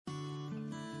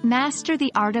Master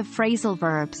the art of phrasal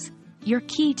verbs, your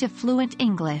key to fluent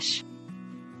English.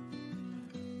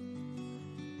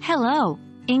 Hello,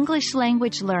 English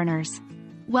language learners.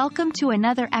 Welcome to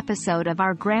another episode of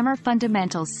our Grammar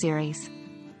Fundamentals series.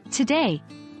 Today,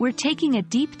 we're taking a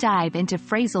deep dive into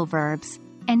phrasal verbs,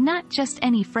 and not just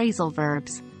any phrasal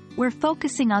verbs. We're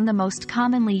focusing on the most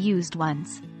commonly used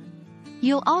ones.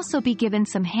 You'll also be given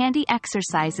some handy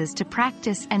exercises to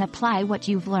practice and apply what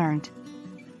you've learned.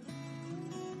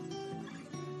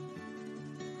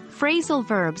 Phrasal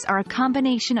verbs are a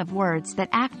combination of words that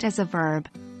act as a verb.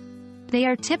 They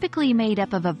are typically made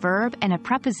up of a verb and a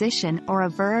preposition or a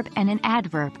verb and an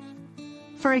adverb.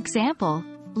 For example,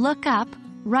 look up,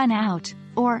 run out,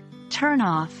 or turn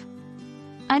off.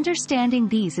 Understanding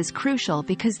these is crucial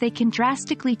because they can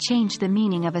drastically change the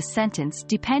meaning of a sentence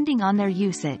depending on their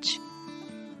usage.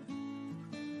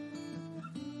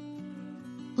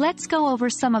 Let's go over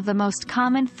some of the most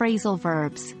common phrasal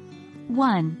verbs.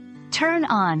 1. Turn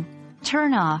on,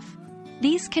 turn off.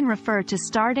 These can refer to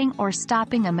starting or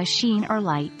stopping a machine or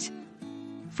light.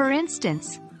 For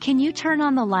instance, can you turn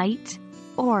on the light?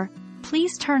 Or,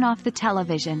 please turn off the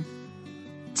television.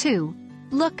 2.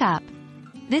 Look up.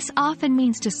 This often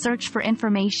means to search for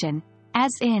information,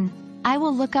 as in, I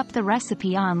will look up the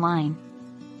recipe online.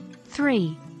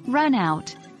 3. Run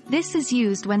out. This is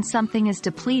used when something is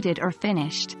depleted or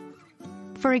finished.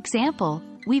 For example,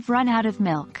 we've run out of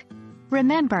milk.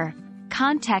 Remember,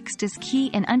 context is key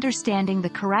in understanding the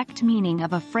correct meaning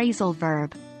of a phrasal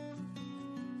verb.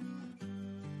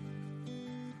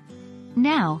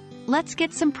 Now, let's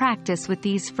get some practice with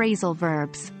these phrasal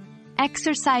verbs.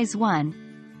 Exercise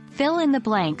 1. Fill in the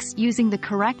blanks using the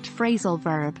correct phrasal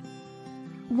verb.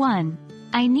 1.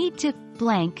 I need to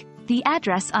blank the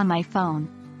address on my phone.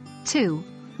 2.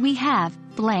 We have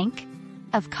blank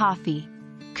of coffee.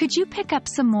 Could you pick up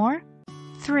some more?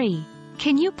 3.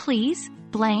 Can you please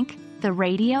blank the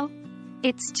radio?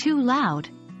 It's too loud.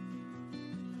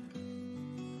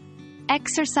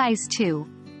 Exercise 2.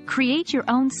 Create your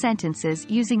own sentences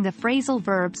using the phrasal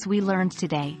verbs we learned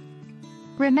today.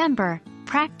 Remember,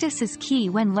 practice is key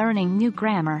when learning new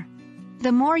grammar.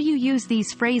 The more you use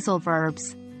these phrasal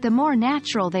verbs, the more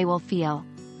natural they will feel.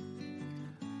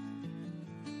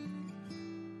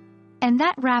 And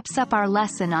that wraps up our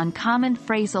lesson on common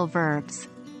phrasal verbs.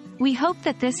 We hope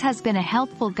that this has been a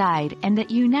helpful guide and that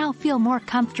you now feel more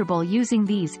comfortable using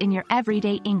these in your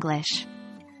everyday English.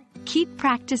 Keep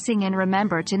practicing and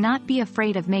remember to not be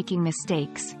afraid of making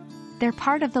mistakes. They're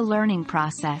part of the learning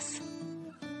process.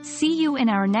 See you in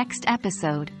our next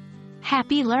episode.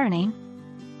 Happy learning!